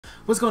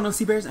What's going on,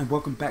 Sea Bears, and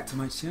welcome back to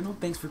my channel.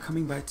 Thanks for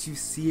coming by to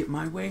see it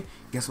my way.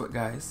 Guess what,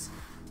 guys?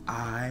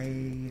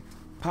 I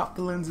popped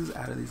the lenses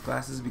out of these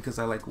glasses because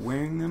I like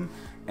wearing them,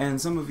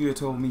 and some of you have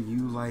told me you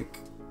like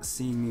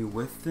seeing me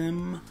with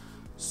them.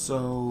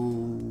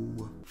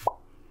 So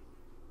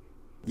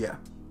yeah,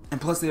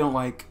 and plus they don't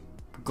like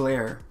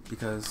glare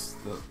because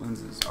the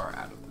lenses are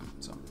out of them,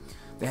 so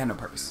they had no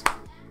purpose.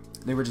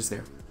 They were just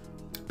there.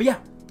 But yeah,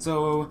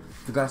 so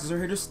the glasses are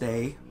here to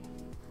stay.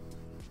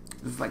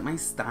 This is like my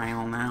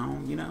style now,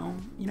 you know?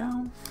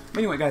 But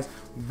anyway, guys,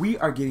 we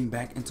are getting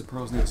back into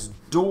Pearl's Next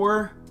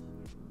Door.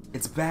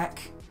 It's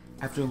back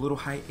after a little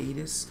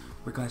hiatus.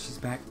 We're glad she's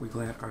back. We're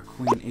glad our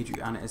queen,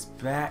 Adrianna, is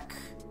back.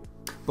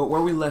 But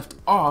where we left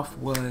off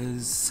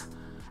was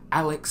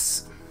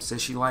Alex says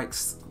she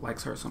likes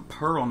her some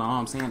Pearl. Now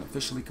I'm saying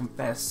officially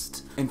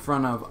confessed in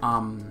front of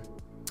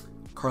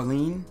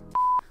Carlene.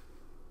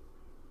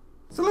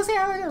 So let's see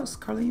how it goes.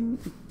 Carlene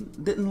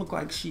didn't look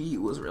like she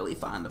was really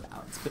fond of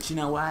Alex, but you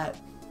know what?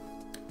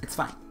 It's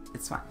fine.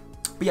 It's fine.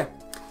 But yeah,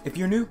 if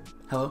you're new,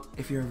 hello.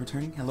 If you're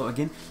returning, hello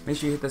again. Make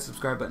sure you hit that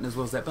subscribe button as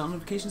well as that bell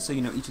notification so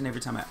you know each and every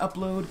time I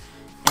upload.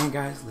 And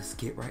guys, let's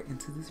get right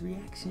into this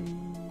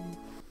reaction.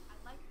 I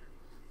like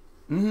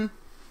her.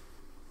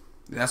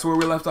 That's where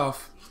we left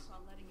off. So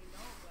I'm letting you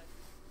know, but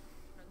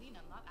Carlene,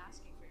 I'm not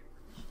asking for your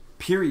permission.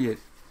 Period.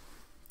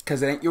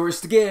 Because it ain't yours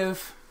to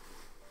give.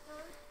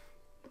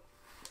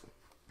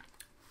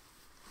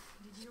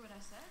 Did you hear what I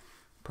said?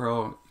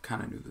 Pearl, you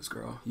kind of knew this,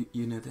 girl.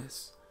 You knew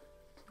this.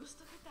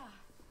 Gusto kita.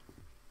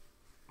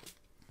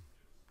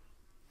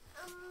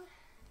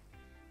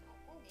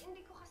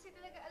 Hindi ko kasi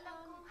talaga alam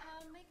kung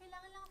May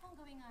kailangan lang akong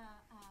gawing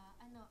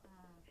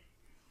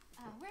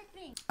work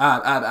thing.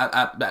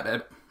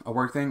 A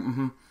work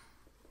thing?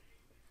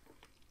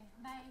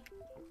 Bye.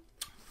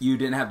 You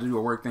didn't have to do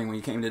a work thing when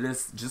you came to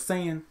this. Just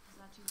saying. Is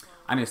that too far?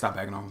 I need to stop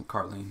bagging on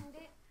Carlene.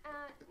 hindi.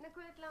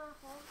 Nagulat lang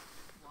ako.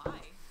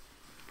 Why?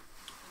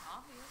 It's been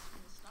obvious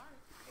from the start.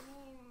 I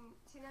mean,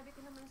 sinabi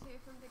ko naman sa'yo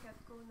from the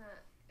get-go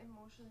na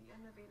emotionally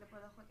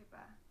unavailable ako, di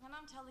ba? And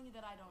I'm telling you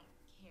that I don't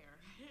care.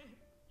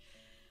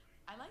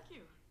 I like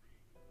you.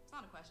 It's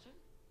not a question.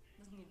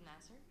 Doesn't need an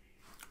answer.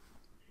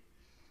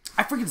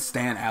 I freaking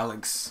stan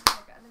Alex.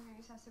 Talaga alam yung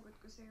isasagot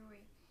ko sa'yo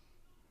eh.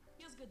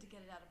 Feels good to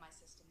get it out of my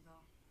system,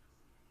 though.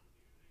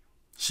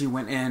 She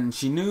went in.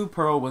 She knew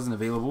Pearl wasn't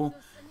available.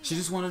 She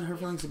just wanted her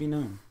feelings to be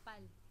known.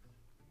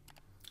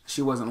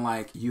 She wasn't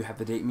like, you have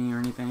to date me or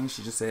anything.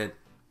 She just said,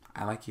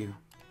 I like you.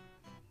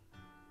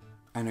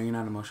 I know you're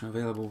not emotionally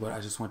available, but I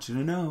just want you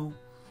to know.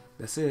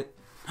 That's it.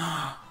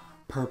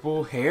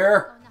 Purple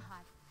hair.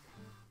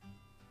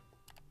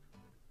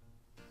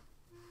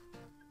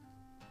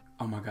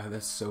 Oh my god,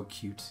 that's so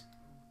cute.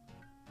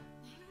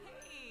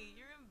 Hey,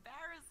 you're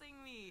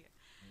embarrassing me.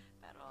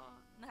 Pero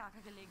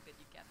nakakagaling that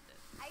you kept it.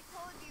 I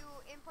told you,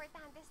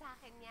 importante sa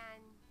akin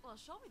yan. Well,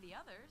 show me the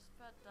others,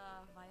 but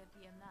via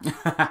PM now.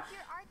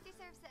 Your art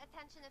deserves the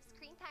attention of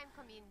screen time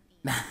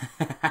community.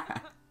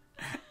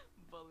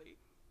 Bully.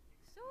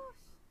 Sus,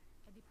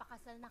 edi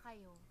pakasal na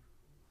kayo.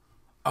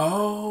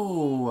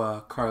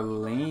 Oh,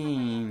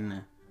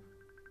 Carlene.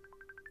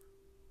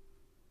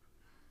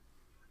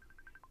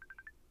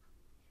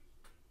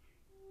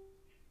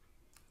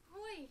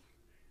 Hoy!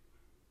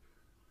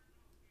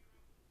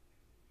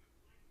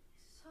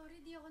 Sorry,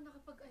 di ako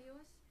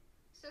nakapag-ayos.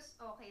 Sus,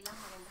 okay lang,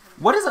 maganda ka.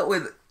 What is it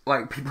with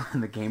like people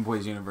in the Game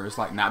Boys universe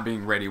like not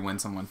being ready when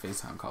someone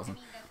FaceTime calls them?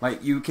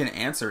 Like you can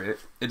answer it.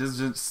 It does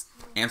just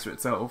answer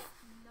itself.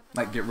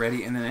 Like get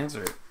ready and then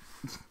answer it.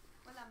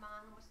 Wala,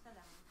 mga kamusta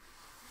lang.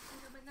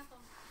 Hindi naman ako.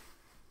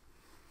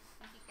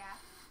 Hindi ka?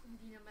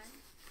 Hindi naman.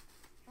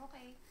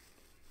 Okay.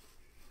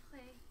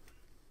 Okay.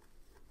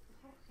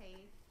 Okay.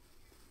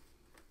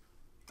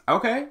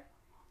 Okay.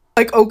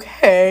 Like,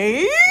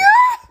 okay?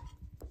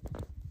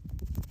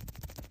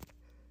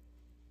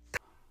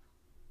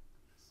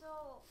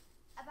 So,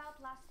 about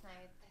last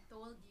night, I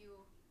told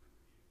you.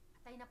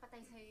 Patay na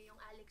patay sa'yo yung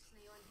Alex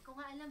na yun. Hindi ko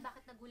nga alam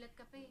bakit nagulat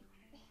ka pa eh.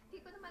 hindi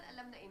ko naman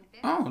alam na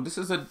intent. Oh, this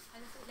is a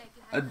Alam ko like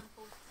lahat ng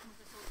posts mo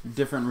sa social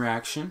different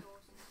reaction.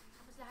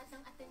 Tapos lahat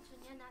ng attention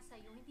niya nasa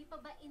iyo. Hindi pa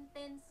ba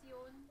intense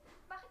yun?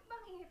 Bakit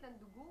bang init ng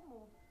dugo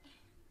mo?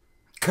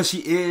 Cause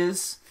she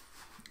is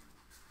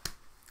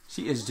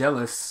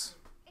jealous.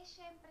 Eh,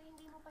 syempre,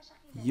 hindi mo pa siya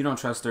kilala. You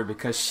don't trust her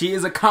because she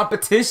is a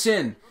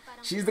competition.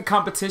 She's the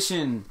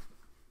competition.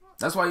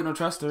 That's why you don't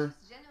trust her.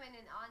 She's genuine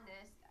and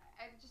honest.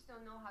 I just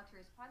don't know how to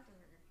respond to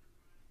her.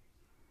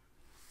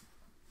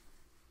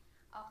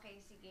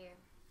 Okay, sige.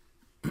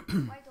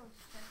 Why don't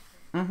you trust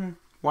her?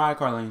 Why,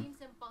 Carlene?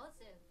 Seems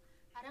impulsive.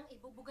 Parang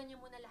ibubugan niya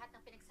muna lahat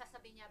ng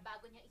pinagsasabi niya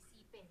bago niya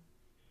isipin.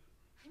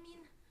 I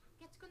mean,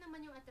 gets ko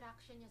naman yung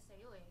attraction niya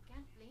sa'yo eh.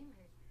 Can't blame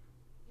her.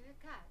 You're a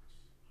catch.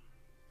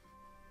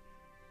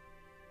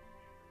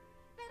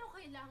 Pero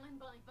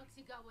kailangan bang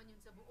ipagsigawan yun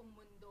sa buong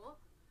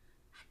mundo?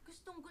 At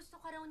gustong gusto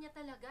ka raw niya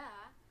talaga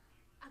ah.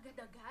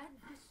 Agad-agad?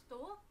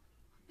 Gusto?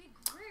 Big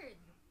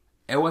word.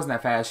 It wasn't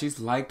that fast.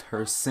 She's liked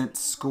her since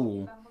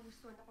school. Bang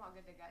magustuhan ako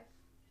agad-agad?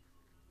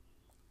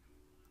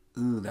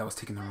 Ooh, that was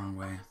taken the wrong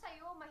way. Ako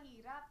sa'yo,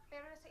 mahirap.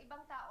 Pero sa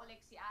ibang tao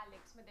like si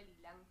Alex, madali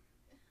lang.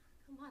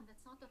 Come on,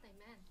 that's not what I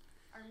meant.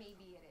 Or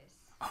maybe it is.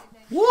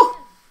 Woo!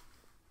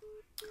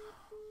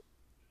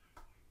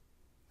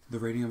 The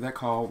rating of that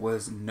call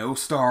was no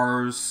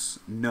stars,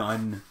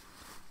 none.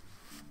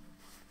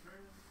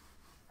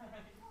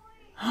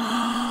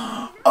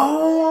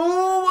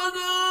 Oh my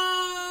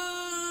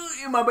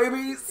god! You my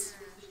babies!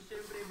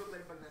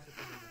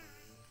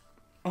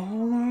 Oh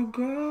my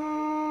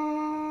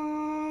god!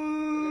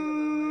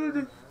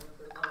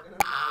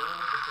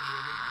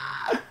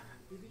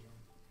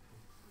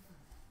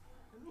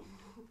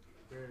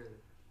 Girl,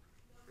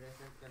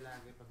 present ka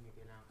lagi pag may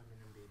kailangan kami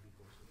ng baby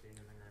ko. So, tayo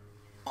naman namin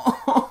ngayon.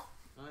 Oh,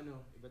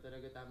 Ano? Iba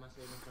talaga tama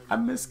sa'yo ng I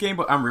miss game,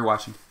 but I'm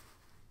rewatching.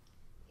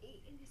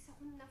 Inis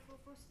ako na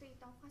frustrate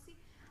ako kasi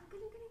ang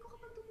galing-galing ko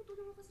kapag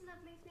tumutulong ako sa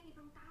love life ng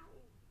ibang tao.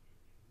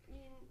 I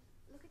mean,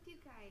 look at you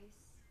guys.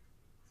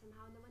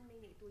 Somehow naman may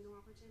naitulong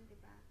ako dyan,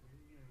 diba?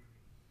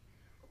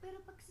 Pero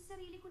pag sa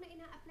sarili ko na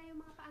ina-apply yung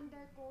mga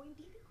pa-under ko,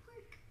 hindi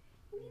nag-work.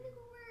 Hindi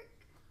nag-work.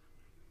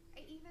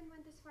 I even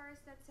went as far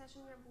as that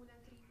session na bulan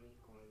 3-way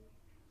call.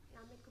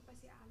 Gamit ko pa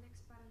si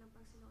Alex para lang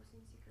pang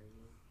silosin si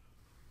Curly.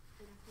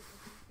 And after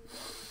everything,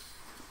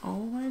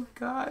 Oh my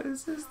god,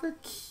 this is the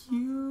cutest.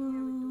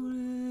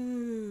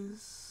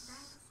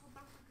 dahil sa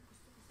sobrang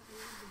pagkagusto ko sa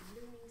kanya, the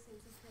learning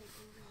senses like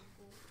in love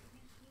ko. And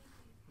I hate it.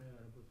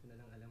 Buti na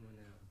lang alam mo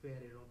na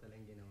very wrong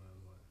talagang ginawa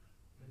mo.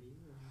 Mali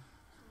mo.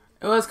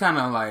 It was kind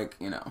of like,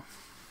 you know.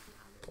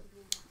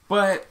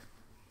 But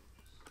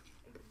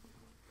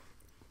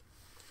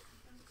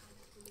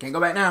can't go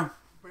back now.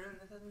 Pero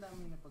natatanda mo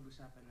yung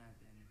napag-usapan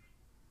natin.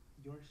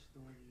 Your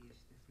story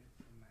is different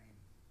from mine.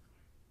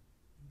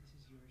 And this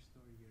is your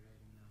story you're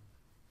writing now.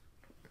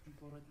 Hindi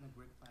porot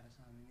nag-work para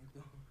sa amin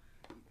ito.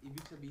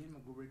 Ibig sabihin,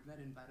 mag-work na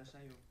rin para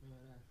sa'yo.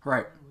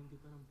 Right.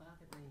 Hindi ko lang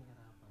bakit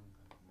nahihirapan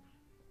ka.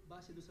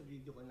 Base doon sa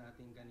video ko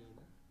natin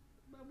kanina.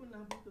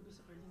 Babon-labon ko doon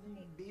sa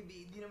kanina.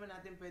 Baby, hindi naman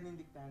natin pwedeng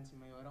diktahan si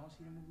Mayora kung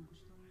sino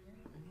magugustuhan niya.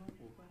 Ano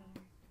po, parang...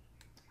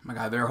 Oh my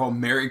god, they're a whole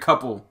married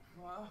couple.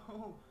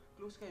 Wow!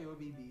 Close kayo,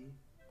 baby.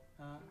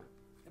 Ha?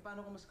 Eh,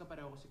 paano kung mas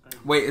kapareho ko si Carly?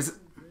 Wait, is it?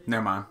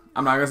 Never mind.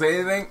 I'm not gonna say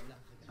anything.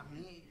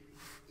 Sakni,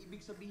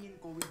 ibig sabihin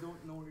ko, we don't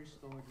know her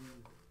story.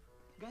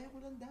 Gaya ko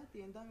lang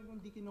dati, ang dami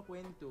kong di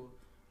kinukwento.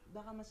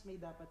 Baka mas may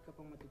dapat ka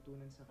pang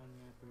matutunan sa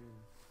kanya, Pearl.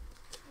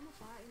 Ano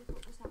pa?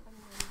 Usapan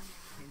mo naman.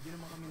 Hindi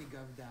naman kami ni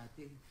Gav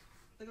dati.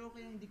 Tagal ko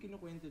kaya hindi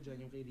kinukwento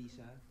dyan yung kay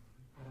Risa.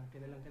 Parang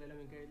kilalang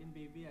yung Carlin,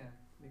 baby ah.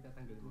 May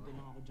tatanggal mo. Punta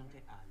lang ako dyan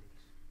kay Alex.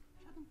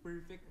 Masyadong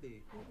perfect eh.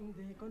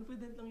 Hindi,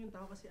 confident lang yung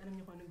tao kasi alam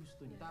niya kung anong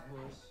gusto niya.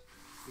 Tapos,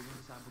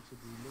 biglang sasabog sa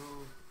dulo.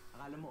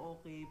 Akala mo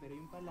okay, pero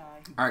yung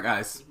pala... Alright,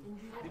 guys.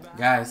 Diba?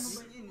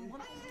 Guys.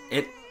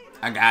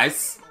 Guys.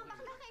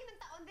 Bakla kayo ng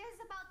taon. This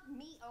is about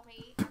me,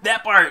 okay?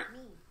 That part.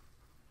 Me.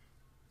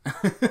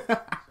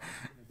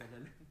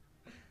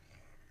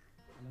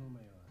 Alam mo,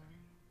 Mayor,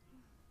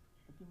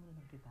 pati mo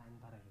nalang kitaan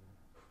para yun.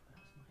 Para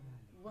mas makilala.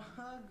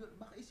 Wag!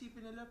 Baka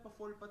isipin nila,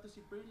 pa-fall pa to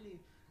si Pearl eh.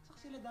 Saka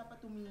sila dapat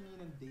humingi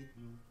ng date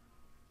niyo.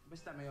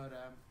 Basta,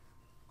 Mayora,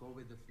 go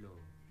with the flow.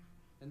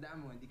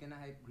 Tandaan mo, hindi ka na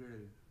hype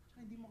girl.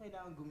 Saka hindi mo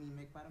kailangan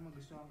gumimik para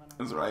magustuhan ka ng...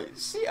 That's right.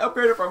 She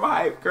upgraded from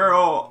hype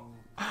girl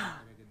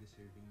Talaga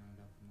deserving ng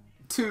love mo.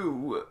 to.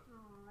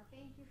 Aw,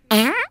 thank you for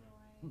your joy.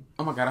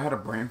 Oh my god, I had a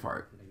brain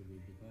fart. Talaga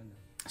baby ko, ano?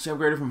 She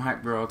upgraded from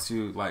hype girl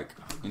to, like,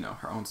 you know,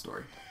 her own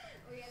story.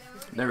 Uy, alam mo,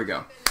 There we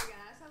go. talaga.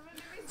 Sobrang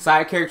naman.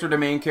 Side character to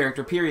main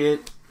character,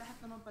 period. Lahat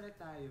naman pala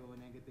tayo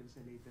negative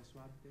sa latest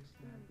swab test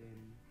natin.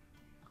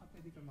 Baka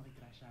pwede ka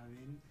makicrash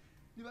amin.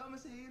 Di ba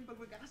masaya yun pag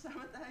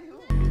magkakasama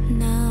tayo?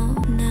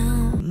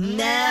 naman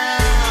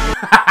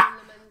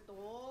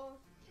to.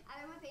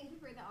 Alam mo, thank you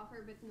for the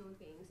offer but no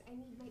thanks. I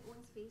need my own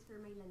space for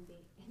my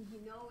lande. And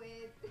you know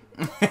it.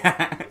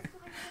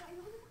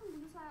 Ayoko na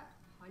makagulo sa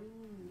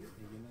honeymoon.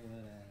 Sige na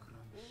yun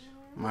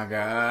My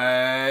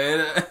god.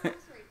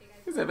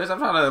 He said, bitch, I'm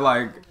trying to,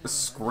 like,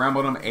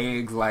 scramble them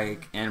eggs,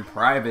 like, in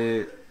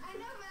private. I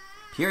know,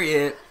 man.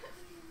 Period.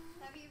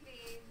 Love you,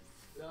 babes.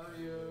 Love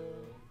you.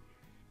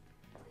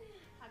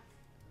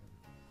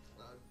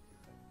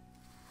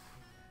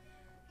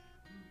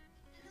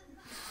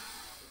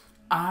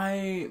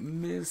 I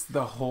miss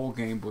the whole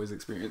Game Boys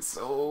experience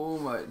so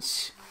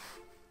much.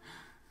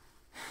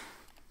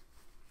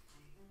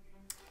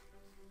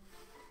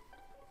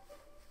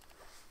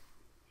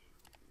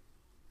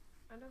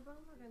 Ano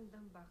bang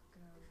magandang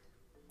background?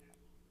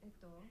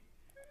 Ito?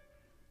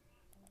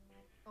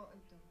 Oh,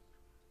 ito.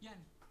 Yan.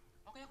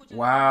 Okay ako dyan.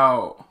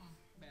 Wow.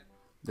 Bet.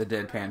 The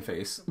deadpan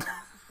face.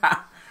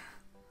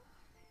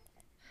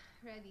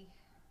 Ready.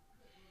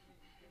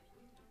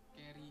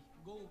 Carry.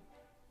 Go.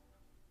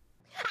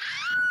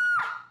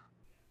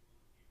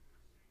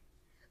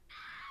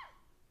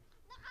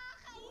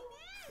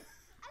 Nakakainis!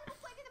 Alam mo,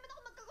 pwede naman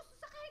ako magkagusto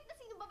sa kahit na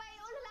sinong babae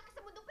o lalaki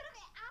sa mundo, pero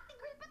kay ate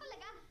girl pa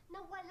talaga na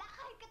wala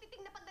kahit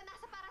katiting na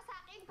pagdanasa para sa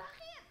akin.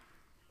 Bakit?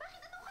 Bakit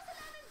anong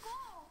kasalanan ko?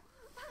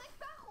 Bakit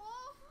ba ako?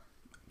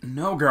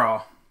 No, girl.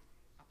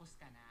 Tapos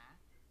ka na?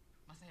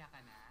 Masaya ka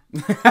na?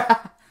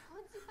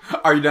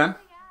 Are you done?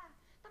 Kaya,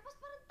 tapos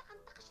parang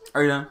takang-takas na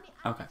Are you done? ni Alex,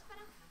 Okay.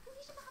 parang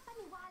hindi siya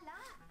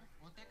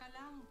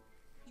bang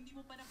hindi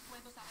mo pa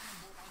nagkwento sa akin ng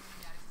buo kung ano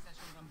nangyari sa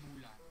session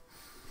Rambula?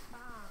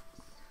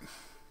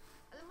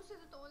 Alam mo, sa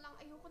totoo lang,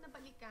 ayoko na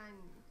balikan.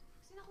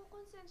 Kasi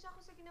nakukonsensya ako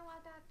sa ginawa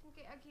natin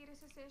kay Akira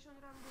sa session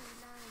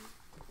Rambulan.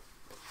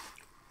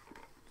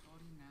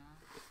 Sorry na.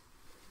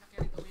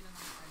 Nakarito away lang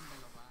naman tayong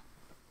dalawa.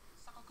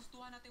 Saka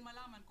gustuhan nating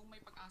malaman kung may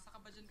pag-asa ka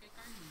ba dyan kay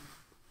Carly.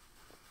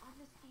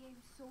 Honestly,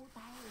 I'm so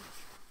tired.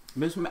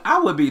 Bitch, I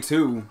would be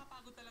too.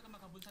 Nakapagod talaga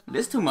maghabol sa tao.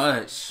 This too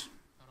much.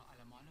 Pero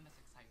alam mo, ano mas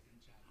exciting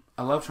dyan?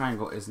 A love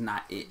triangle is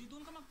not it. Hindi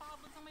doon ka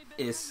magpahabol sa may best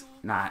It's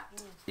sa'yo. not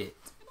it.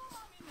 Diba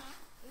umamin na?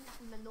 Ay,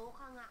 naku,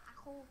 naloka nga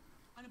ako.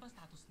 Ano ba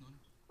status nun?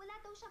 Wala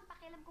daw siyang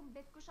pakialam kung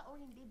bet ko siya o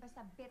hindi.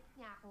 Basta bet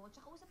niya ako.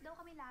 Tsaka usap daw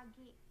kami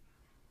lagi.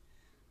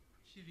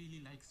 She really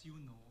likes you,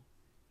 no?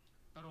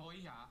 Pero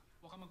hoy ha,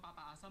 huwag kang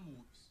magpapaasa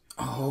moves.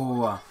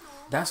 Oh,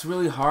 that's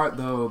really hard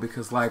though,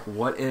 because like,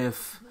 what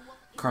if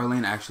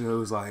Carlene actually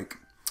was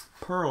like,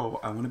 Pearl,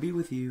 I want to be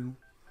with you,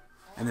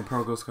 and then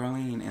Pearl goes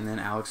Carlene, and then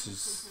Alex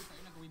just, Sa'yo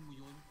na gawin mo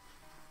yun.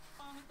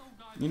 Pangit na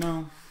ugali. you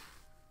know,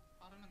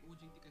 Parang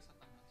nag-ujing kay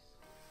Satanas.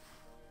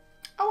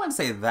 I wouldn't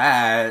say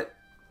that.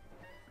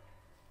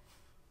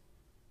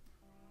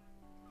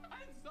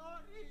 I'm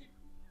sorry!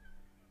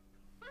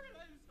 Pearl,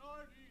 I'm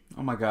sorry!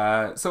 Oh my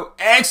god, so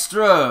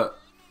extra.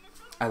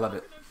 I love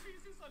it.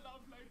 Nag-crisis sa love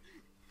life.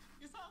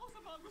 Isa ako sa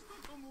mga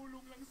gustong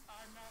tumulong lang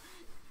sana.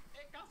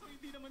 Eh kaso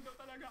hindi naman daw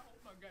talaga ako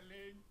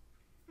magaling.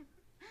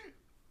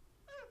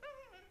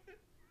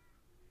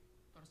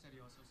 Pero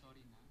seryoso,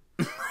 sorry na.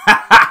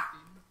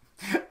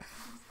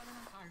 Bilis pala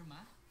ng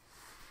karma.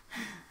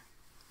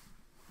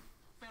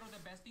 Pero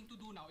the best thing to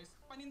do now is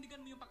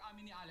panindigan mo yung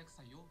pag-amin ni Alex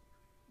sa'yo.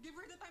 Give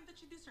her the time that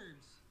she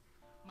deserves.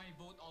 My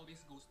vote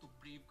always goes to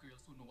brave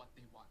girls who know what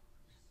they want.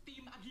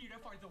 Team Agira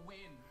for the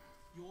win.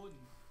 Yun.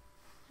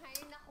 Ay,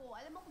 naku.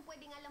 Alam mo kung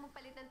pwede nga lang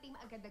magpalit ng team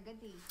agad-agad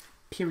eh.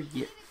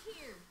 Period. Get it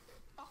here.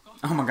 Ako.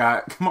 Oh my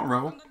god, come on,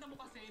 Rebel. Ang ganda mo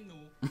kasi, no?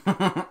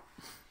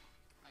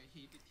 I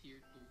hate it here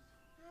too.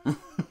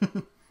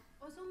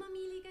 O so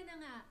mamili ka na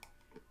nga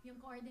yung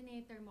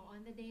coordinator mo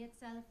on the day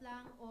itself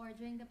lang or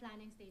during the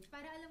planning stage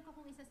para alam ko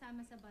kung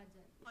isasama sa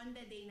budget. On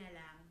the day na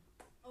lang.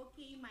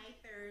 Okay, my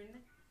turn.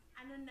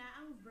 Ano na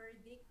ang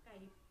verdict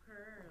kay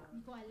Pearl?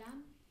 Hindi ko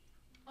alam.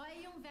 O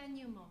ay yung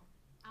venue mo.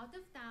 Out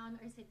of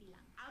town or city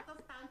lang? Out of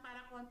town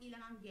para konti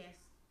lang ang guest.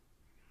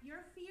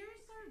 Your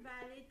fears are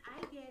valid, I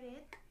get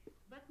it.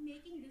 But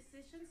making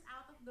decisions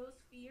out of those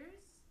fears?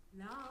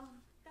 Love,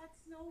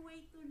 that's no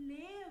way to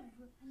live.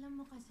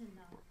 Alam mo kasi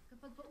love,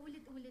 kapag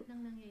paulit-ulit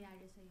nang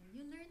nangyayari sa'yo,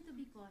 you learn to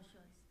be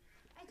cautious.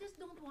 I just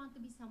don't want to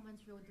be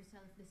someone's road to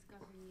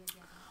self-discovery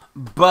again.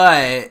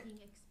 But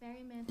Being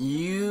experiment.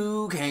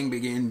 you can't be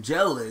getting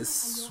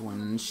jealous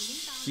when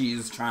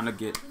she's trying to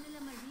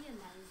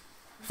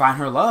find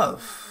her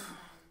love.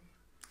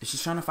 If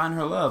she's trying to find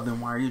her love, then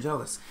why are you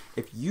jealous?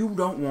 If you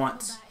don't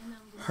want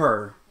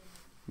her,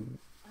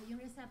 Yung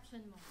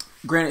reception mo.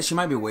 granted, she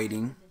might be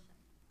waiting.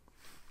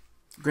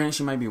 Granted,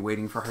 she might be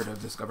waiting for her to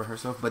discover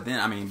herself, but then,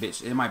 I mean,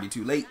 bitch, it might be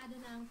too late. Ano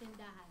na ang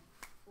tindahan?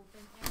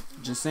 Open air.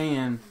 Just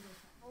saying.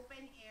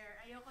 Open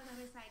air, ayoko ng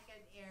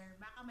recycled air.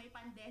 Baka may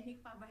pandemic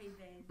pa by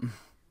then.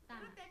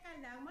 Pero teka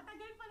lang,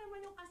 matagal pa naman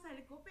yung kasal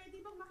ko. Pwede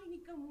bang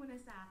makinig ka muna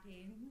sa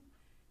akin?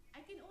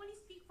 I can only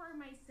speak for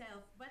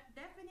myself, but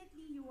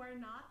definitely you are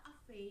not a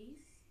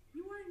phase.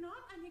 You are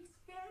not an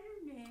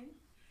experiment.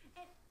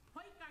 And,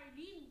 hoy,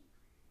 Carlene!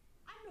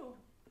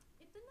 Ano?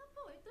 Ito na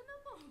po, ito na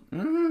po.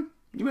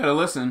 You better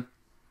listen.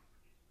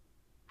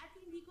 At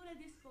hindi ko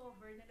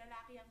na-discover na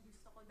lalaki ang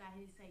gusto ko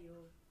dahil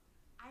sa'yo.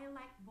 I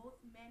like both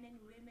men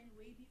and women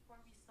way before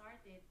we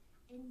started,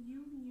 and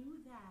you knew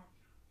that.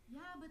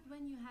 Yeah, but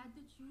when you had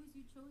to choose,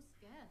 you chose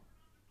Kev.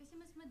 Kasi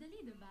mas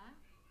madali, diba?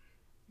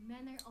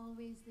 Men are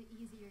always the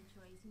easier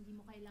choice. Hindi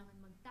mo kailangan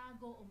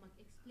magtago o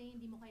mag-explain.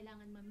 Hindi mo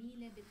kailangan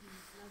mamili between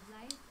love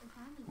life or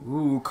family.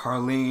 Ooh,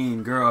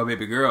 Carlene, girl,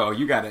 baby girl,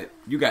 you got it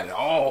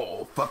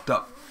all fucked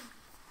up.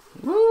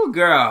 Ooh,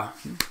 girl.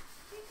 We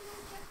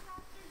close that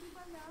chapter, di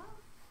ba, love?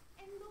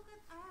 And look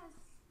at us.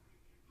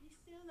 I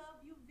still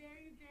love you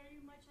very, very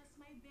much as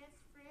my best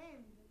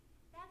friend.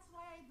 That's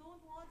why I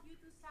don't want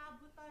you to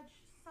sabotage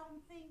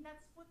something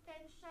that's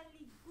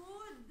potentially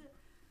good.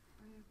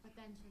 Or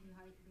potentially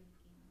heartbreaking.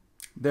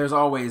 There's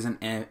always an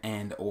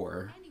and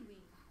or. Anyway.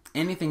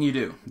 Anything you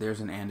do,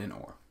 there's an and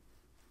or.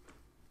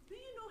 Do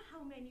you know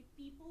how many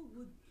people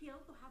would kill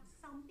to have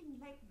something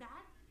like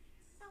that?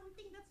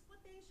 Something that's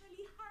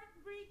potentially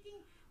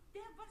heartbreaking,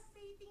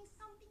 devastating,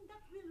 something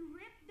that will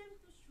rip them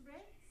to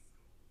shreds?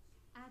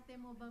 Ate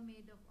mo ba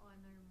maid of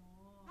honor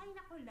mo? Ay,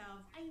 naku,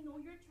 love. I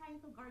know you're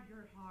trying to guard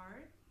your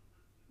heart,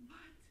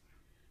 but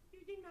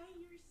you're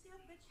denying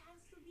yourself the chance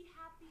to be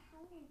happy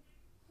too.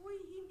 Uy,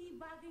 hindi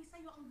bagay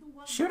sa'yo ang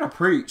duwag. Should I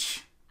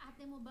preach?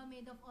 Ate mo ba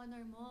maid of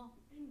honor mo?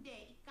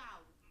 Hindi, ikaw.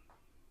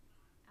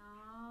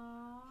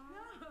 Love.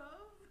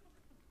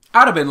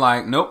 I'd have been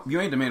like, nope, you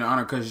ain't the maid of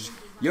honor because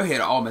your head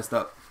all messed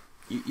up.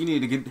 You need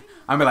to get.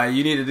 I'd be like,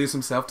 you need to do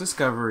some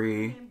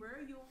self-discovery Remember,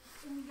 yung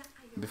umiyak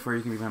kayo? before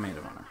you can become maid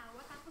of honor.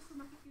 Tawa, tapos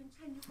sumakit yung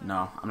tiyan niyo.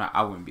 No, I'm not.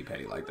 I wouldn't be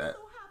petty like that.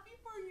 I'm so happy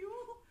for you.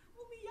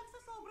 Umiyak sa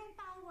sobrang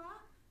tawa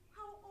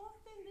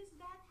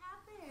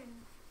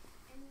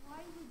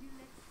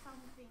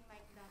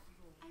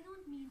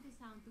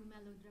sound too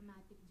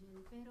melodramatic,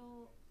 Jill,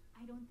 pero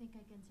I don't think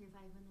I can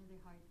survive another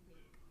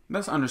heartbreak.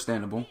 That's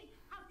understandable.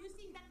 Have you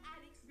seen that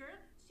Alex girl?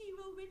 She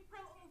will win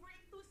pro over in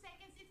 2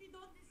 seconds if you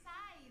don't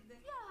decide.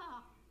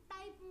 Yeah,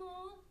 type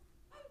mo.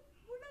 Ay,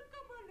 bulag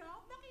ka ba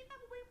na? Nakita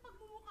mo ba yung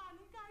pagmumukha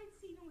nun? Kahit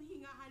sinong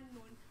hingahan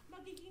nun,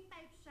 magiging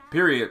type siya.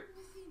 Period.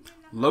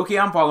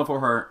 Low-key, I'm falling for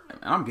her.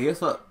 I'm gay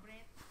as fuck.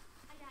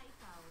 Kaya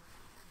ikaw,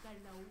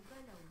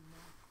 galaw-galaw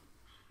na.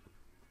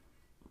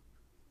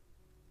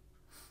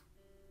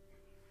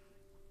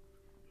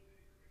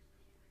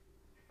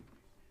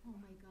 Oh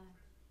my God.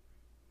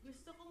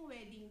 Gusto kong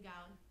wedding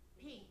gown,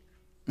 pink.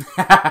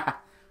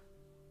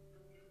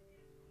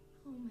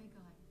 Oh my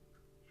God.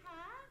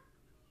 Ha?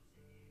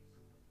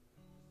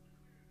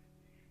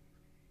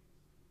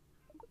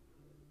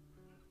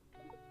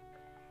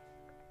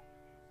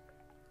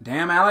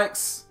 Damn,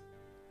 Alex.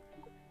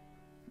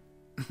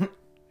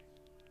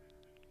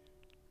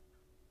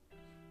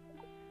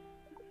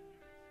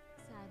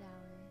 Sad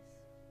hours.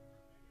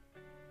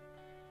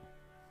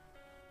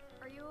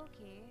 Are you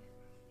okay?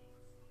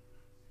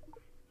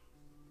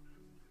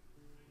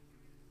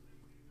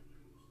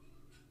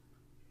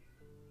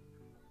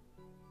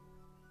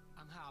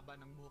 Ang haba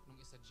ng buhok ng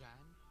isa dyan.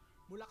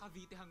 Mula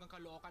Cavite hanggang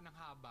Caloocan ng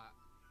haba.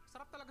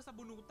 Sarap talaga sa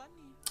bunutan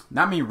eh.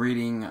 Not me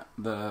reading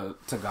the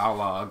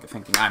Tagalog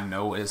thinking I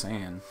know what it's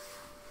saying.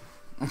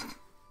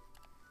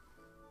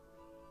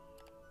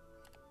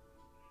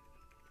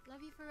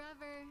 Love you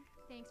forever.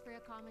 Thanks for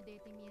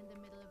accommodating me in the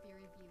middle of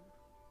your review.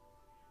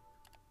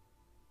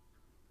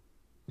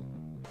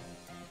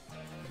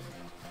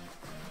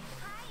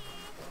 Hi!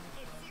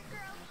 It's your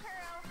girl,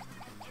 Pearl,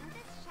 and in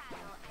this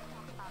channel, I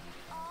talk about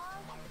all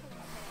the things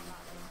that I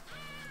love.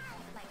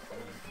 Like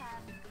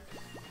makeup,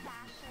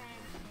 fashion,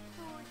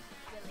 food,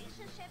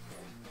 relationships,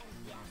 and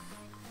yes,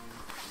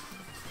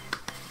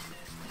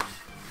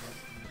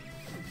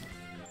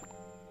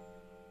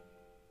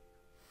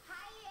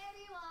 hi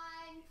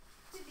everyone!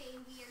 Today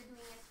we are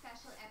doing a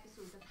special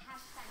episode of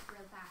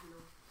 #Realtano.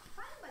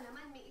 Paano ba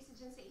naman may isa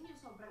dyan sa inyo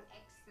sobrang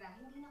extra,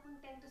 hindi na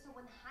kontento sa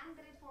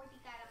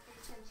 140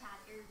 characters ng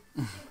chatter?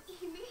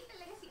 Nag-email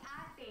talaga si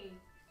ate.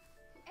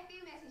 Ito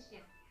yung message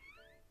niya.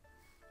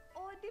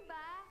 Oh,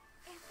 diba?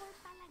 Effort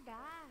talaga.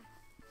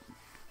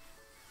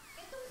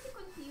 Itong si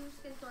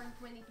Confused and Torn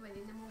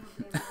 2020 na mong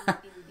problema ng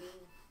matindi.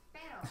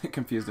 Pero,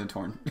 Confused and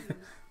torn.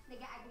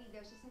 nag-agree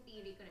daw siya sa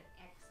theory ko ng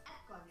X at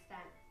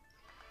constant.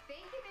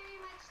 Thank you very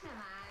much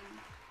naman.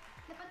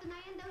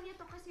 Napatunayan daw niya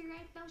to kasi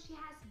right now she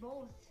has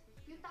both.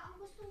 Yung taong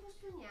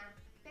gustong-gusto niya,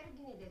 pero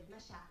dinidedma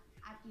siya.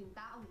 At yung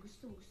taong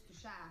gustong-gusto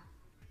siya,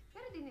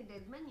 pero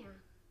dinidedma niya.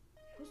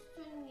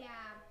 Gusto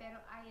niya, pero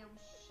ayaw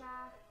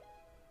siya.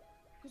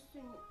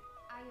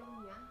 Ayaw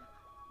niya.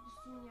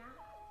 Gusto niya.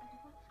 Ano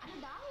ba? Ano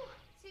daw?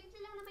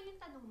 Simple lang naman yung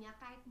tanong niya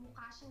kahit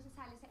mukha siyang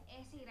sasali sa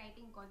essay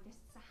writing contest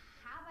sa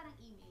haba ng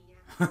email niya.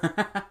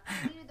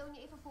 Hindi daw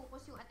niya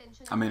ifocus yung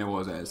attention I mean, it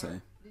was an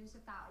essay. dun sa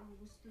taong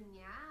gusto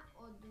niya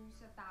o dun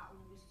sa taong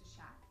gusto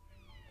siya?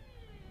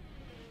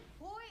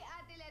 Hoy,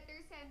 ate letter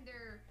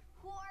sender!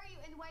 Who are you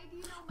and why do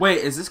you know my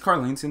Wait, is this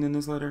Carlington in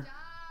this letter? Char!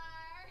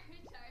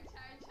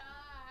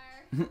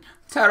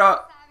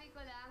 Tara! Sabi ko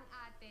lang,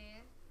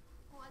 ate,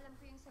 kung alam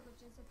ko yung sagot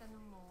yun sa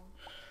tanong mo,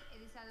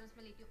 edi sana mas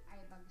maliit yung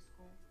eyebags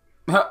ko.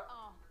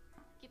 Oh,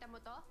 kita mo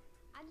to?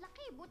 Ang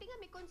laki, buti nga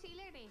may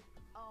concealer eh.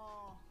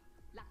 Oh,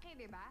 laki,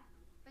 di ba?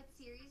 But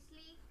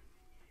seriously,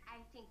 I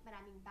think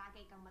maraming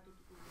bagay kang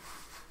matututunan.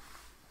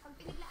 Pag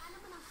pinaglaanan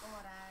mo ng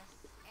oras,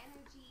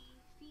 energy,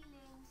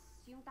 feelings,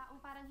 yung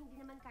taong parang hindi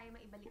naman kaya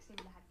maibalik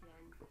sa'yo lahat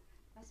yan,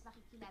 mas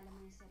makikilala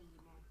mo yung sarili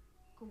mo.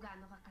 Kung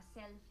gaano ka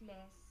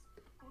ka-selfless,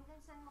 kung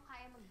hanggang saan mo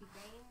kaya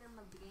magbigay ng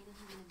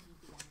hindi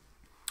nagbibilang.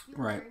 You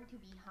Right. learn to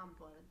be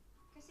humble.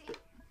 Kasi,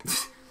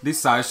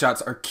 These side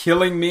shots are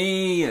killing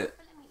me!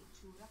 pala may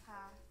itsura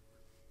ka,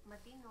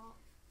 matino,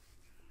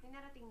 may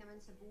narating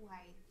naman sa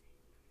buhay.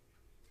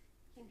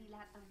 Hindi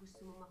lahat ng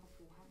gusto mo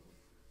makukuha mo.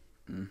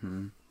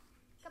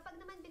 Kapag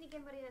naman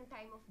binigyan mo rin ng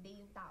time of day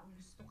yung taong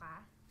gusto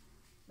ka,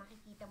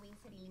 makikita mo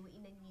yung sarili mo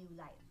in a new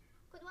light.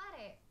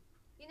 Kunwari,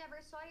 you never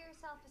saw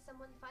yourself as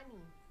someone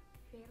funny.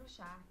 Pero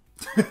siya,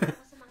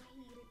 ako sa mga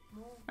hirit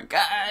mo. My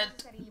God!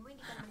 Sa sarili mo,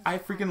 hindi ka naman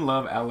I freaking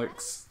love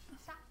Alex.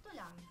 parang sakto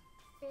lang.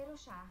 Pero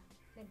siya,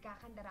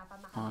 nagkakandara pa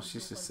Oh,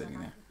 she's just sitting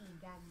there.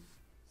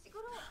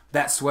 Siguro,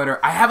 That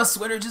sweater. I have a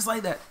sweater just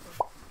like that.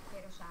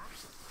 pero siya,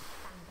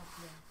 tanggap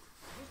niya.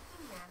 Gusto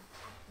niya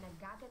at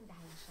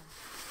nagagandahan siya.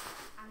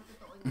 Ang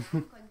totoo niya,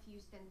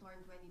 Confused and Torn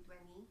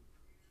 2020,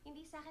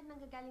 hindi sa akin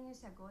manggagaling yung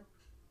sagot.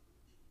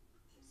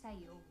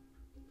 Sa'yo.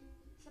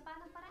 Sa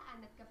paanong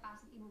paraan at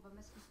capacity mo ba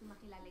mas gusto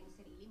makilala yung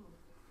sarili mo?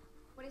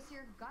 What is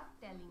your gut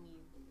telling you?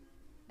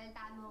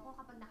 Baltaan mo ako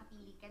kapag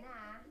nakapili ka na,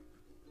 ah.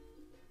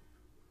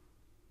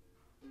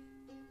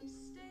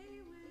 Stay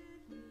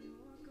with me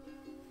or go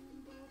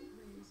both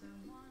ways. I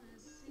wanna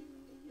see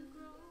you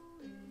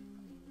growing.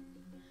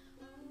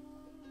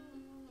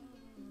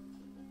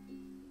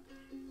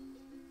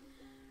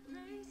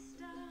 Race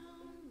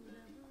down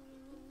whatever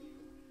road.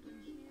 I'm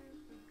here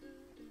for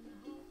good and I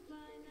hope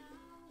by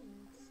now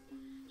it's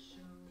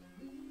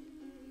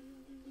showing.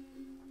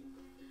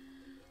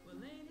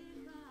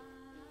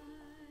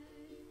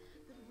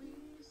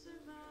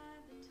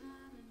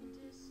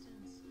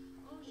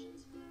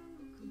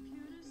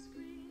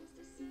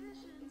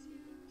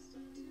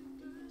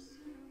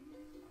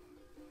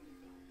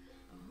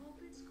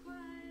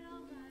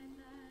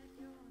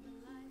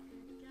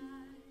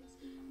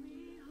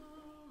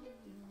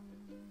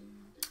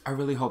 I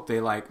really hope they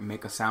like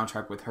make a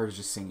soundtrack with her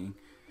just singing.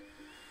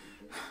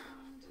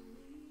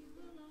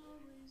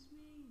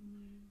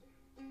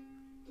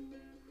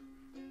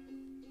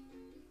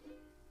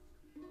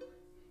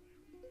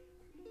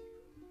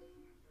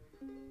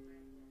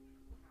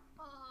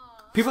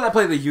 People that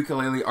play the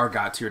ukulele are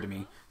god tier to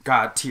me.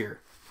 God tier.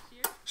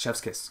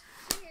 Chef's kiss.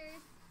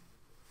 Cheers.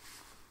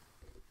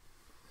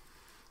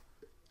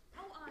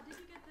 Oh, did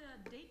you get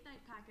the date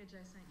night package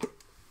I sent you?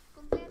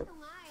 Kompleto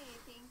nga eh.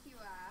 Thank you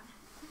ah.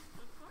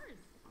 Of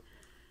course.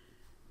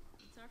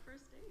 It's our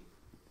first date.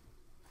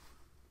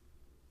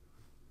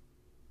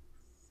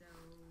 So,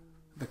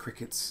 The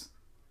crickets.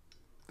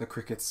 The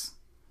crickets.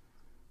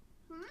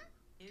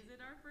 is it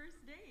our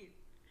first date?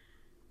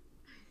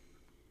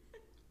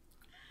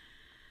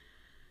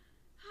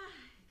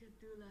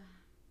 Gatula.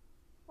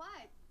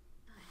 What?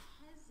 The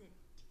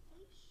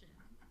hesitation.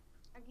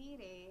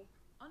 Agire.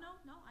 Oh,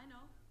 no, I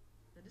know.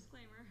 The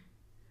disclaimer.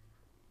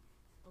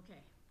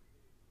 Okay.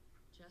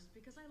 Just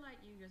because I like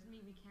you doesn't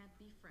mean we can't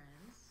be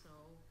friends, so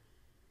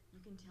you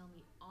can tell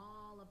me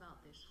all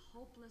about this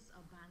hopeless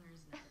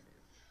abangers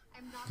narrative.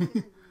 I'm not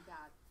gonna do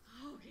that.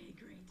 Okay,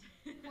 great.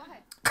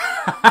 What?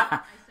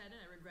 I said it,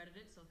 I regretted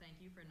it, so thank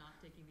you for not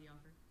taking the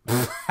offer.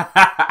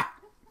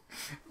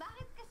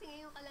 Bakit kasi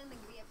ngayon ka lang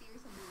nag-reappear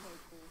sa buhay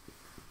ko?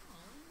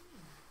 Oh,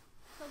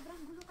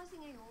 Sobrang gulo kasi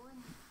ngayon.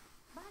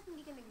 Bakit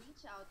hindi ka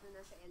nag-reach out na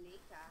nasa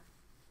LA ka?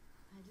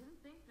 I didn't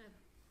think that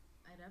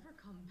I'd ever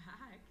come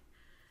back.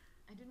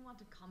 I didn't want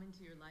to come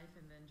into your life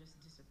and then just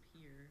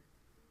disappear.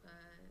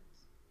 But,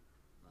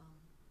 well,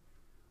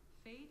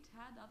 fate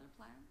had other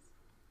plans.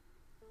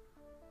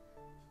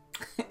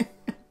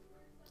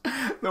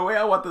 The way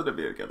I want them to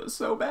be together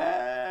so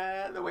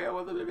bad. The way I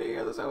want them to be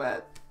together so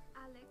bad.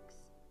 Alex,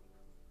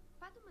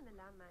 paano mo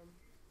nalaman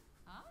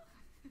Huh?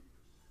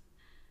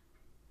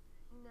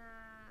 na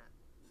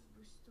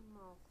gusto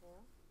mo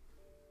ko?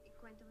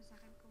 Ikwento mo sa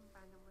akin kung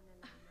paano mo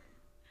nalaman.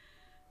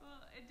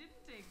 Well, it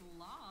didn't take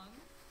long.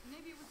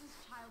 Maybe it was this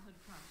childhood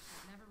crush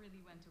that never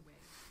really went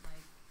away.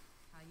 Like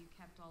how you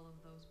kept all of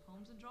those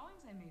poems and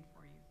drawings I made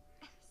for you.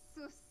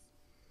 Sus!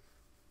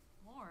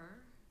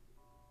 Or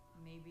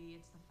maybe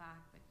it's the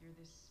fact that you're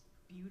this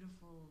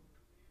beautiful,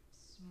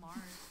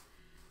 smart,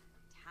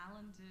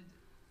 talented,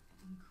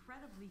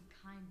 incredibly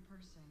kind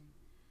person.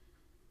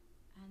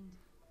 And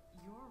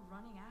you're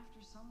running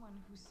after someone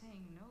who's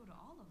saying no to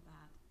all of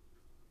that.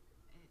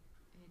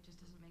 It just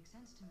doesn't make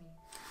sense to me.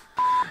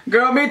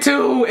 Girl, me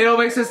too. It don't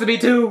make sense to me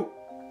too.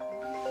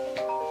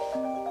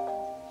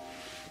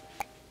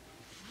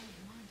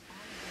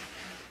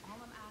 All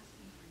I'm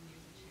asking from you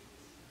is a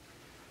chance.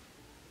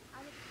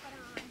 Alex,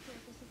 parang ang unfair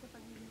kasi sa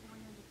pagiging ko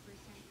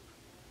 100%.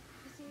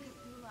 Kasi,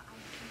 Lula, I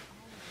see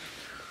all of it.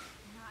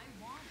 And I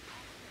want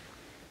all of it.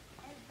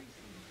 Every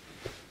single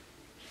thing.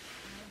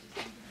 And I just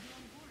need you to be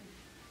on board.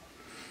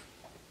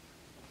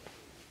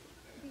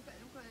 Hindi ko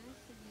alam kung ano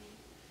sabihin.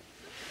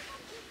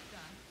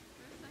 Done.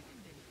 For a second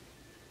date.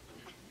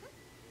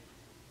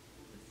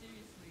 But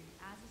seriously,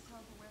 as a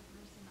self-aware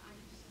person, I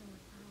just know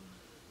it. Oh,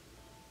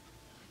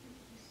 I can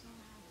make you so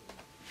happy.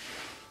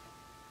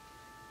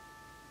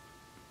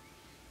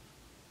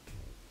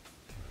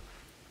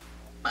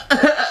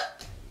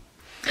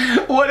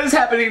 What is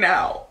happening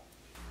now?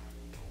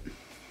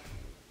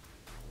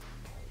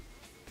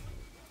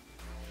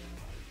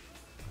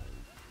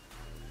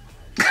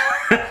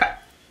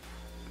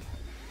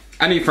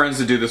 I need friends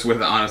to do this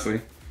with,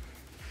 honestly.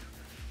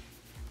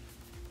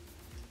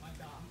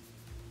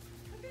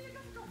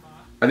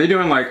 Are they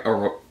doing like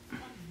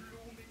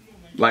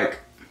like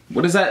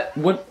what is that?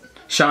 What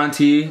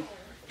Shanti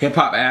hip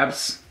hop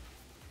abs?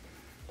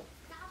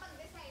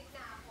 Nakapag-decide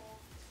na ako.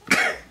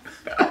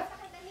 Sa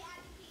kanta ni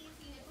Ate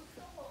Casey na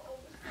gusto ko o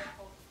gusto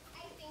ko,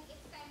 I think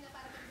it's time na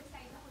para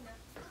mag-decide ako na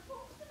ako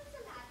gusto ko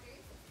sa latter.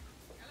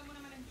 Alam mo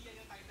naman hindi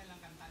yan yung title ng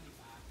kanta, di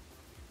ba?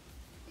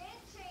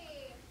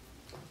 Leche!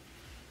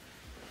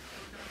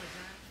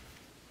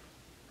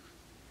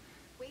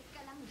 Wait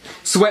ka lang dyan.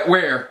 Sweat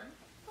wear.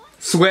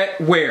 Sweat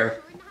wear.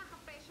 Sure,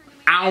 nakaka-pressure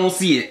naman I don't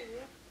see it.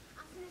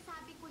 Ang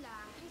sinasabi ko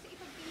lang, kaysa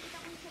ipagpilit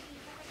ako sa sarili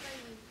ko kay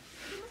Carlene,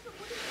 di mas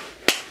mabuti na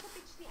ako sa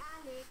pitch ni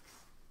Alex.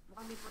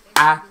 Mukhang may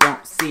potential I din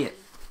don't siya see kasi. it.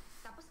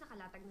 Tapos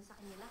nakalatag na sa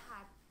kanya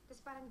lahat.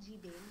 Tapos parang G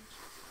din.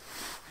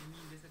 I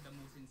mean this in the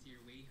most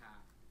sincere way, ha?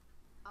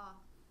 Oh,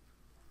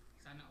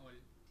 Sana all.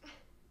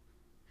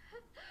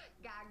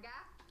 gaga?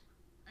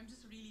 I'm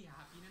just really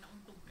happy na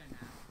nauntog ka na.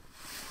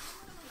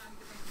 Ano naman lagi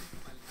ka pang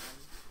sinipalpal?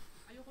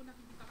 Ayoko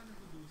nakikita ka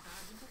nagdudusa.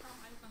 Dun sa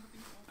taong ayaw tanggapin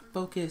yung offer.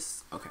 Focus.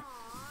 Okay.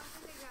 Aw,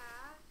 talaga?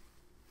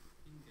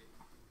 Hindi.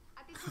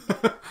 Ate si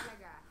Beth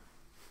talaga.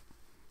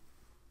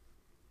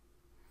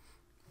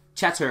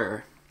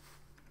 Chatter.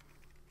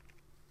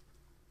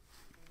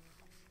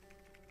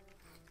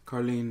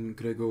 Carlene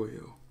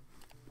Gregorio.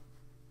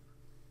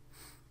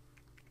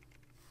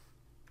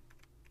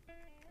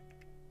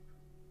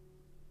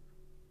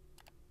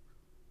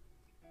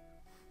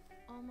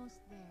 Almost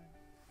there.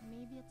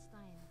 Maybe it's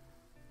time.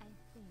 I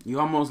think. You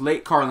almost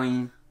late,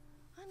 Carlene.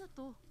 Ano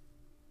to?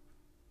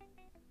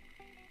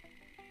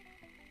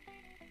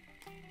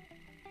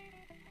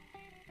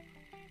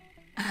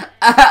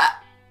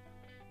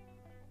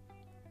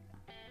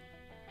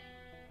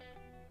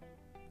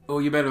 Oh,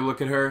 you better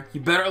look at her.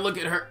 You better look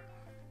at her.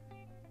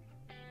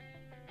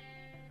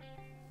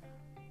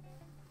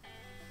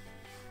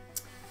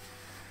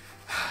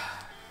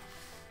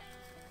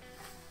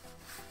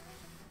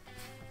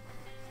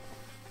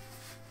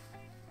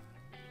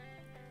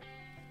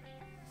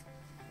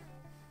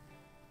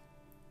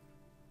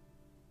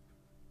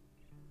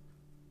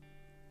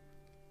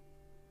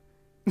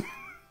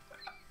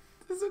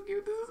 This is so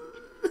cute.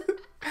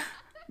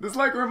 This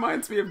like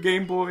reminds me of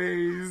Game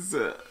Boys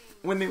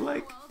when they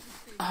like.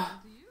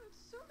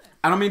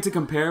 I don't mean to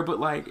compare, but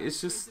like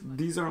it's just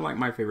these are like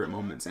my favorite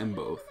moments in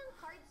both.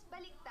 Cards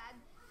baliktad,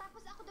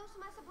 tapos ako daw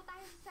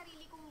sumasabotahe sa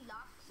sarili kong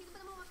luck. Sino ba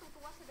naman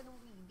matutuwa sa ganung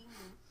reading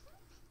mo?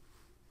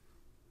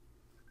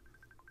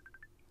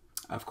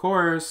 Of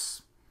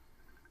course,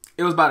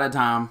 it was about that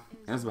time.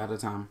 It was about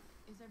that time.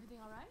 Is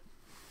everything alright?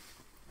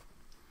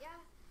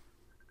 Yeah.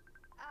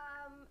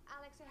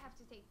 Alex, I have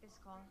to take this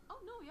call.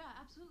 Oh no,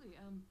 yeah, absolutely.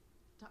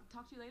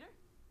 Talk to you later.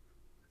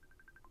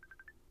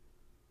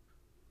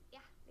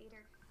 Yeah,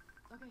 later.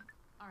 Okay.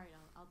 All right.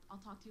 I'll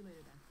talk to you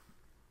later then.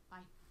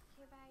 Bye.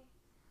 Okay, bye.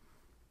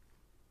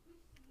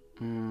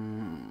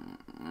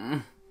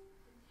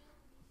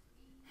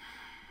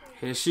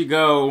 Here she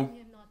go. I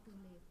am not too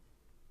late.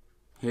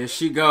 Here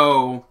she go.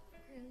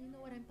 Girl, you know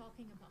what I'm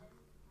talking about.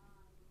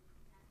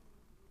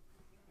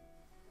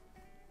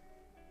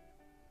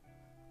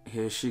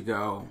 Here she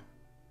go.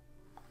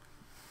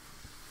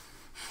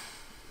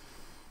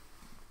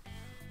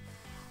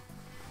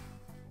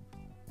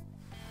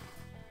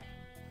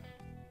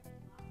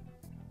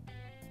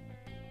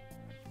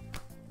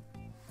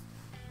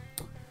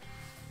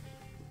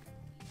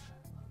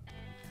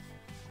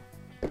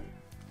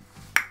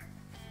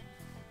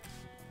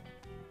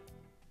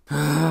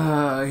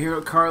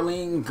 Here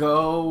Carlene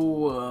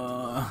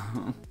go.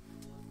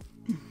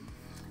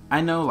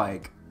 I know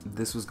like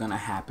this was gonna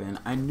happen.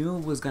 I knew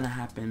it was gonna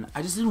happen.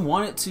 I just didn't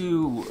want it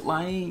to.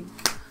 Like,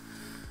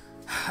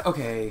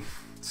 okay,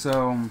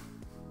 so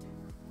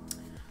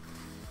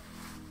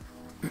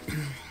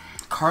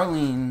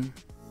Carlene,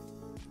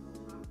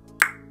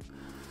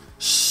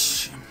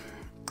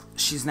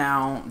 she's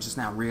now just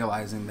now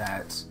realizing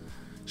that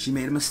she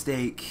made a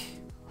mistake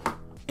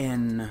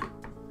in,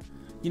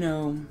 you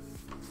know,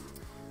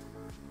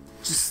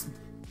 just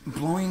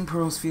blowing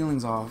Pearl's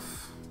feelings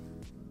off,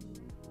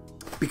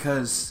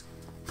 because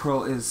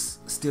Pearl is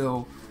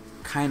still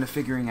kind of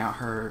figuring out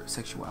her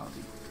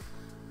sexuality.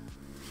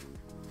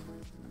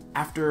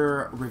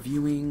 After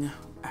reviewing,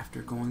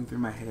 after going through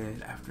my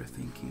head, after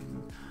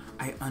thinking,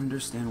 I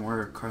understand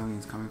where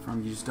Carlene's coming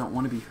from. You just don't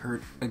want to be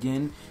hurt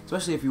again,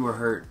 especially if you were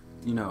hurt,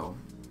 you know,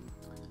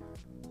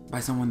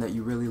 by someone that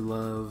you really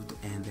loved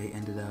and they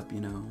ended up,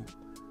 you know,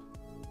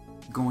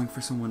 going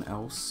for someone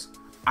else.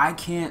 I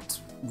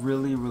can't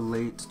really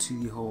relate to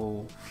the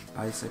whole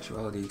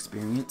bisexuality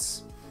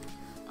experience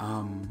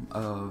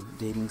of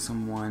dating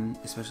someone,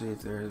 especially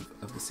if they're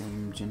of the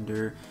same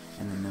gender,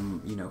 and then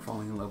them, you know,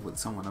 falling in love with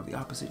someone of the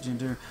opposite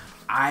gender.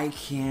 I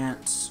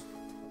can't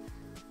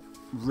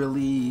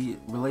really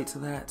relate to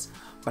that,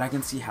 but I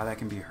can see how that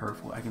can be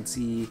hurtful. I can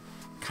see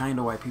kind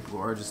of why people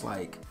are just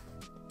like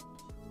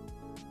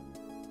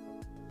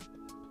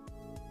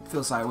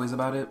feel sideways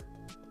about it.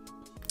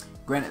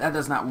 Granted, that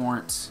does not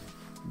warrant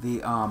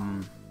the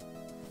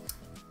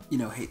you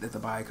know, hate that the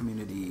bi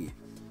community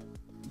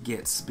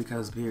gets,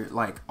 because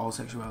like all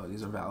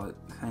sexualities are valid.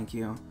 Thank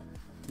you.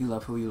 You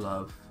love who you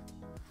love.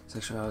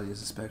 Sexuality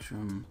is a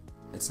spectrum.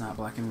 It's not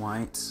black and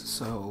white.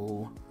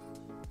 So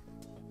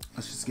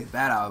let's just get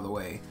that out of the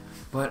way.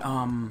 But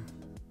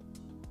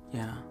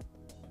yeah.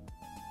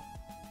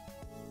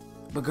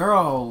 But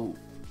girl,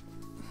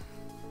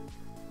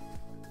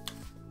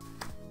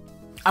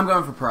 I'm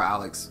going for Pearl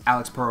Alex.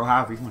 Alex Pearl,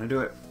 however you want to do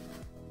it.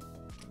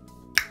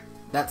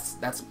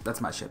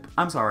 That's my ship.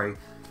 I'm sorry,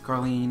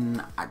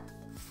 Carlene.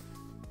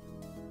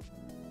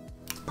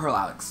 Pearl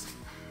Alex.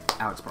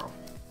 Alex Pearl.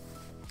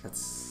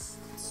 That's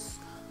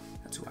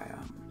who I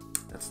am.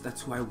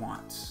 That's who I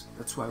want.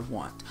 That's who I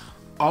want.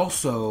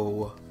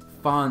 Also,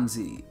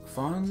 Fonzie.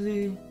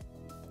 Fonzie?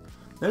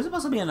 There's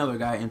supposed to be another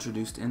guy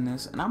introduced in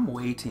this, and I'm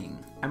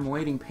waiting. I'm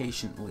waiting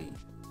patiently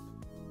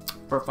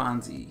for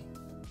Fonzie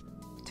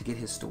to get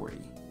his story.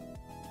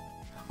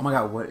 Oh my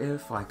god, what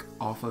if, like,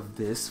 off of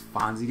this,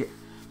 Fonzie get...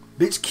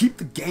 Bitch, keep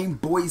the Game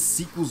Boy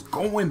sequels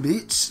going,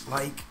 bitch!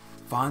 Like,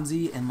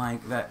 Fonzie and,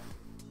 like,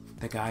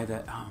 the guy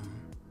that, I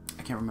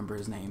can't remember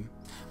his name.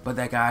 But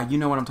that guy, you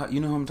know what I'm talking...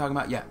 You know who I'm talking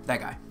about? Yeah, that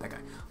guy.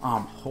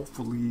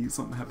 Hopefully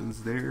something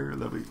happens there.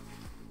 That'd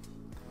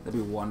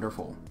be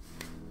wonderful.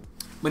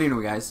 But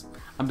anyway, guys,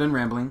 I'm done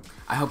rambling.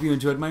 I hope you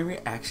enjoyed my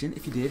reaction.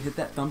 If you did, hit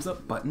that thumbs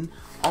up button.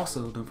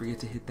 Also, don't forget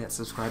to hit that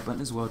subscribe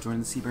button as well. Join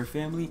the Seay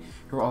family.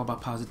 We're all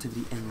about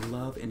positivity and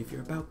love. And if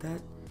you're about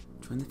that,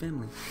 join the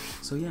family.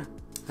 So yeah,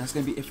 that's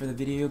going to be it for the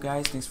video,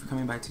 guys. Thanks for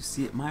coming by to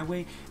See It My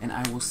Way. And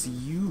I will see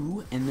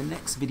you in the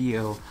next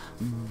video.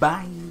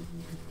 Bye.